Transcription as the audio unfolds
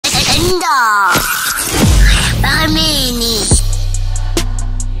Enda. Parmeni.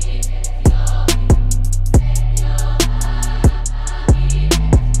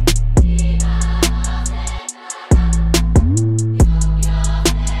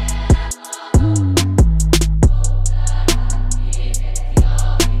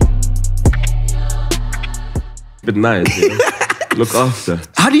 But nice, you know? Look after.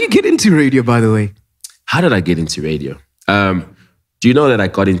 How do you get into radio, by the way? How did I get into radio? Do you know that I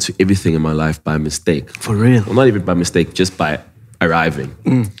got into everything in my life by mistake? For real? Well, not even by mistake, just by arriving.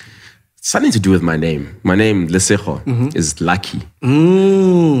 It's something to do with my name. My name, Lesego, is Lucky.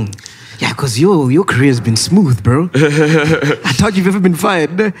 Yeah, because your career's been smooth, bro. I thought you've ever been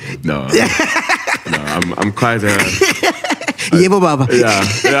fired. No. I'm quite Yebo Baba.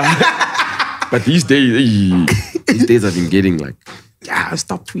 Yeah. But these days I've been getting like,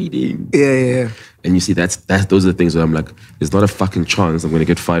 stop tweeting. Yeah. And you see, those are the things where I'm like, there's not a fucking chance I'm going to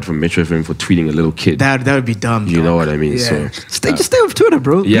get fired from Metro FM for tweeting a little kid. That would be dumb. You know what I mean? Yeah. So just stay off Twitter,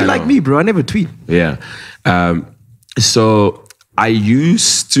 bro. Yeah, Be like me, bro. I never tweet. Yeah. So I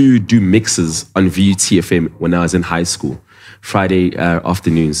used to do mixes on VUT-FM when I was in high school. Friday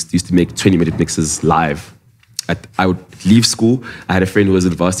afternoons, used to make 20-minute mixes live. I would leave school. I had a friend who was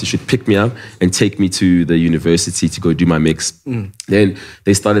at varsity. She'd pick me up and take me to the university to go do my mix. Then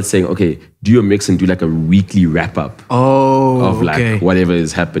they started saying, okay, do your mix and do like a weekly wrap-up of like whatever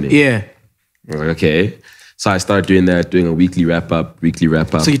is happening. Yeah. I'm like, okay. So I started doing that, doing a weekly wrap-up.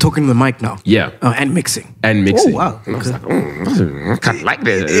 So you're talking to the mic now? Yeah. And mixing? And mixing. Oh, wow. And I was like, I kind of like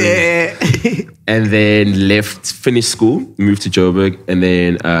that. Yeah. And then finished school, moved to Joburg, and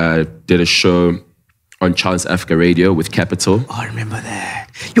then did a show on Chance Africa Radio with Capital. Oh, I remember that.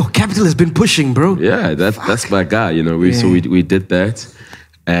 Yo, Capital has been pushing, bro. Yeah, that's my guy, you know. So we did that.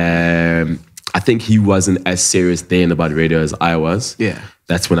 I think he wasn't as serious then about radio as I was. Yeah.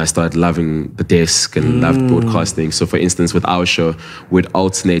 That's when I started loving the desk and loved broadcasting. So for instance, with our show, we'd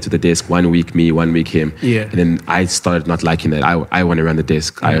alternate to the desk, 1 week me, 1 week him. Yeah. And then I started not liking that. I want to run the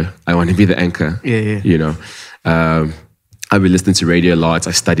desk. I want to be the anchor. Yeah. You know. I've been listening to radio a lot.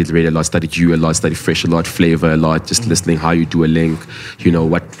 I studied radio a lot, studied you a lot, studied Fresh a lot, Flavor a lot, just listening how you do a link, you know,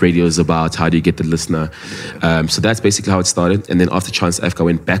 what radio is about, how do you get the listener. So that's basically how it started. And then after Chance Africa, I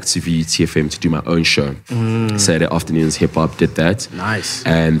went back to VUT-FM to do my own show. Saturday afternoons, hip-hop, did that. Nice.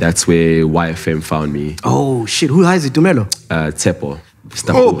 And that's where YFM found me. Oh, shit. Who has it? Dumelo? Tepo.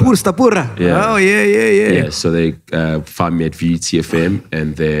 Oh, Pur Stapura. Yeah. Oh, yeah. Yeah, so they found me at VUT-FM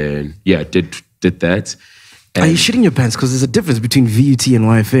and then, did that. Are you shitting your pants? Because there's a difference between VUT and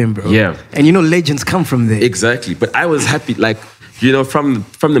YFM, bro. Yeah. And you know legends come from there. Exactly. But I was happy, like, you know, from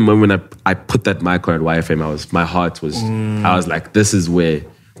the moment I put that mic on at YFM, my heart was, I was like, this is where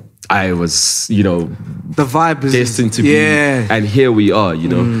I was, you know, the vibe is destined to be. And here we are, you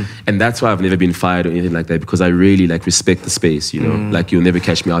know. And that's why I've never been fired or anything like that, because I really like respect the space, you know. Like you'll never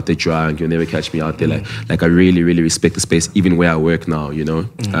catch me out there drunk, you'll never catch me out there like I really, really respect the space, even where I work now, you know.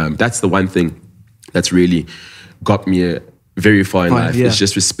 That's the one thing that's really got me very far in life. It's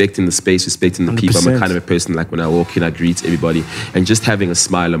just respecting the space, respecting the 100%. People. I'm a kind of a person, like when I walk in, I greet everybody and just having a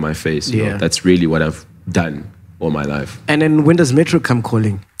smile on my face. You know? That's really what I've done all my life. And then when does Metro come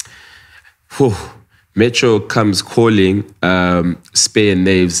calling? Metro comes calling. Spare and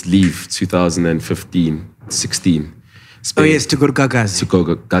Knaves leave 2015, 16. Oh yes, to go to Gagazi. To go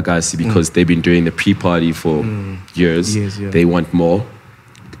to Gagazi because they've been doing the pre-party for years. They want more.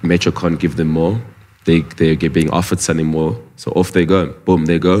 Metro can't give them more. They're being offered something more. So off they go. Boom,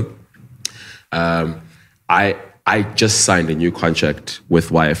 they go. I just signed a new contract with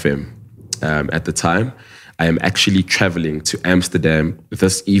YFM at the time. I am actually traveling to Amsterdam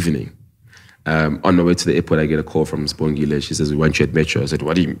this evening. On the way to the airport, I get a call from Spongile. She says, we want you at Metro. I said,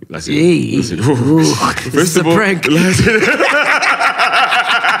 what do you mean? I said, first of all, prank.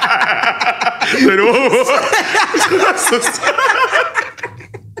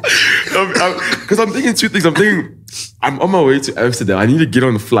 Because I'm thinking two things. I'm on my way to Amsterdam. I need to get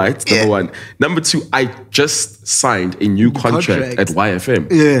on the flight, number one. Number two, I just signed a new contract at YFM.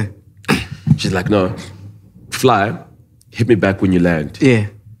 Yeah. She's like, no, fly, hit me back when you land. Yeah.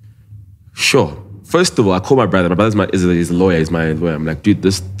 Sure. First of all, I call my brother. My brother's is a lawyer. He's my lawyer. I'm like, dude,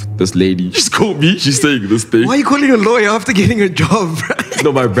 this lady just called me. She's saying this thing. Why are you calling a lawyer after getting a job, bro?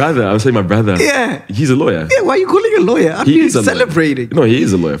 No, my brother. I'm saying my brother. Yeah. He's a lawyer. Yeah, why are you calling a lawyer? I'm celebrating. No, he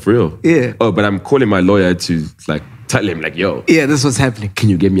is a lawyer, for real. Yeah. Oh, but I'm calling my lawyer to like tell him like, yo. Yeah, this is what's happening. Can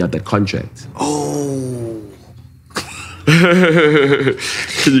you get me out that contract? Oh.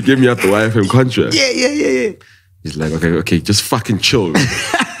 Can you get me out the YFM contract? Yeah. He's like, okay, just fucking chill.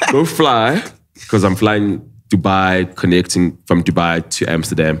 Go fly, because I'm flying Dubai, connecting from Dubai to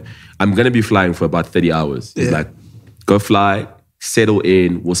Amsterdam. I'm going to be flying for about 30 hours. He's like, go fly, settle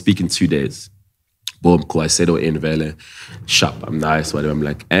in. We'll speak in 2 days. Boom, cool. I settle in, Vele. Sharp, I'm nice, whatever. I'm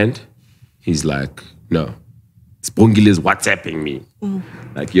like, and? He's like, no. Spongile's WhatsApping me.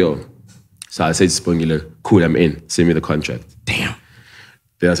 Like, yo. So I say to Spongile, cool, I'm in. Send me the contract. Damn.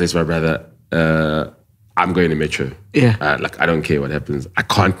 Then I say to my brother, I'm going to Metro. Yeah. Like, I don't care what happens. I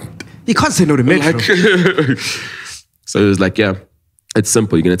can't. You can't say no to Metro. So it was like, yeah, it's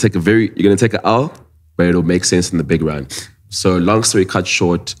simple. You're gonna take an L, but it'll make sense in the big run. So long story cut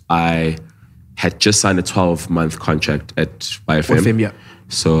short, I had just signed a 12-month contract at YFM. YFM, yeah.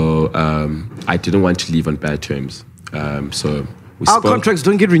 So I didn't want to leave on bad terms. So our contracts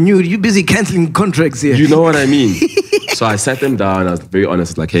don't get renewed. You're busy canceling contracts here. You know what I mean? So I sat them down. I was very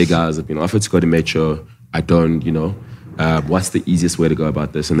honest. Like, hey guys, I've been offered to go to Metro. I don't, what's the easiest way to go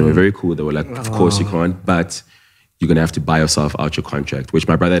about this? And they were very cool. They were like, of course you can't, but you're going to have to buy yourself out your contract, which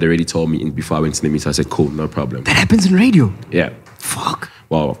my brother had already told me before I went to the meeting. So I said, cool, no problem. That happens in radio? Yeah. Fuck.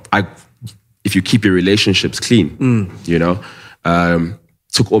 Well, if you keep your relationships clean,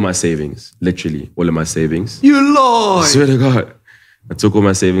 took all my savings, literally all of my savings. You Lord. I swear to God. I took all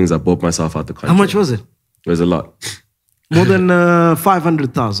my savings. I bought myself out the contract. How much was it? It was a lot. More than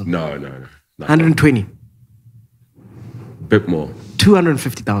 500,000? No. 120? Bit more.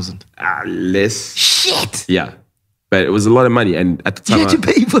 250,000? Less. Shit! Yeah. But it was a lot of money. And at the time... You had to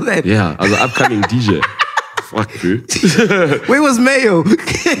pay for that? Yeah. I was an upcoming DJ. Fuck, bro. Where was Mayo?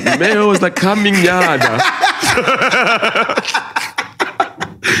 Mayo was like, coming yada.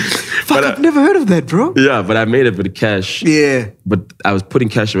 Fuck, I've never heard of that, bro. Yeah, but I made a bit of cash. Yeah. But I was putting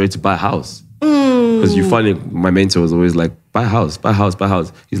cash away to buy a house. Because you find it, my mentor was always like, buy a house, buy a house, buy a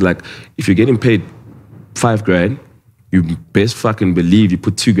house. He's like, if you're getting paid $5,000, you best fucking believe you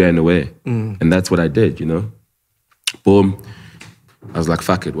put $2,000 away. And that's what I did, Boom. I was like,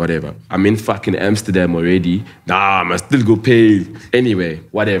 fuck it, whatever. I'm in fucking Amsterdam already. Nah, I must still go pay. Anyway,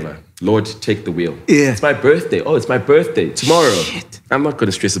 whatever. Lord, take the wheel. Yeah. It's my birthday. Oh, it's my birthday. Tomorrow. Shit. I'm not going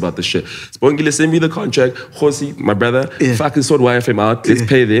to stress about this shit. Spongile, send me the contract. Josi, my brother, fucking sort YFM out. Let's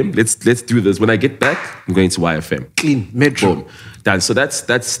pay them. Let's do this. When I get back, I'm going to YFM. Clean. Metro. Boom. Done. So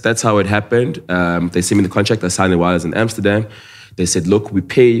that's how it happened. They sent me the contract. I signed it while I was in Amsterdam. They said, look, we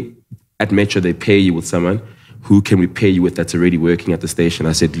pay at Metro. They pay you with someone. Who can we pay you with that's already working at the station?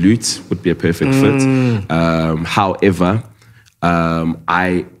 I said, Lute would be a perfect fit. However, I'm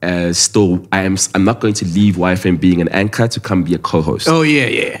not going to leave YFM being an anchor to come be a co-host. Oh,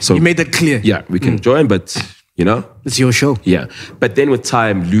 yeah. So you made that clear. Yeah, we can join, but, it's your show. Yeah. But then with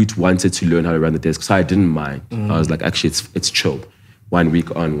time, Lute wanted to learn how to run the desk, so I didn't mind. I was like, actually, it's chill. 1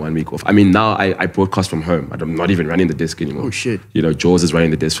 week on, 1 week off. I mean, now I broadcast from home. I'm not even running the desk anymore. Oh, shit. Jaws is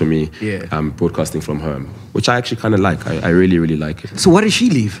running the desk for me. Yeah. I'm broadcasting from home, which I actually kind of like. I really, really like it. So why did she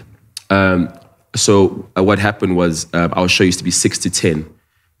leave? So what happened was our show used to be 6 to 10,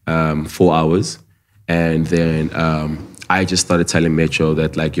 4 hours. And then I just started telling Metro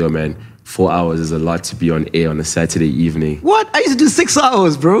that like, yo, man, 4 hours is a lot to be on air on a Saturday evening. What? I used to do 6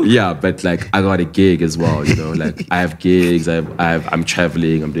 hours, bro. Yeah, but like I got a gig as well, like I have gigs, I'm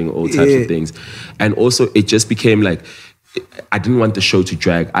traveling, I'm doing all types of things. And also it just became like, I didn't want the show to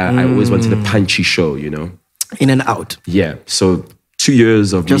drag. I always wanted a punchy show, In and out. Yeah, so 2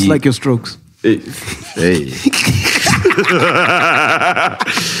 years of just like your strokes. Hey.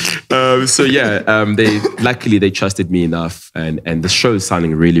 Luckily they trusted me enough, and the show is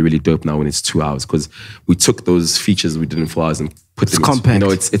sounding really, really dope now when it's 2 hours, because we took those features we did in 4 hours and put them compact.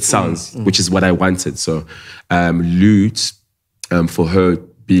 It sounds, which is what I wanted. So Lute, for her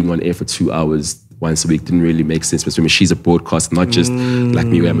being on air for 2 hours once a week didn't really make sense. But for me, she's a broadcaster, not just like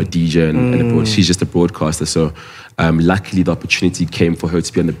me, where I'm a DJ and she's just a broadcaster. So luckily the opportunity came for her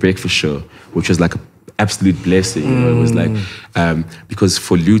to be on the breakfast show, which was like an absolute blessing. It was like, because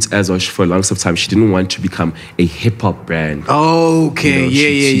for Lute, for a long time, she didn't want to become a hip hop brand. Okay,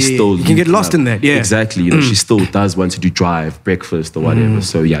 She still you can get lost in that, yeah. Exactly, she still does want to do drive, breakfast or whatever.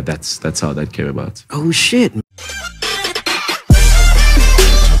 So yeah, that's how that came about. Oh shit.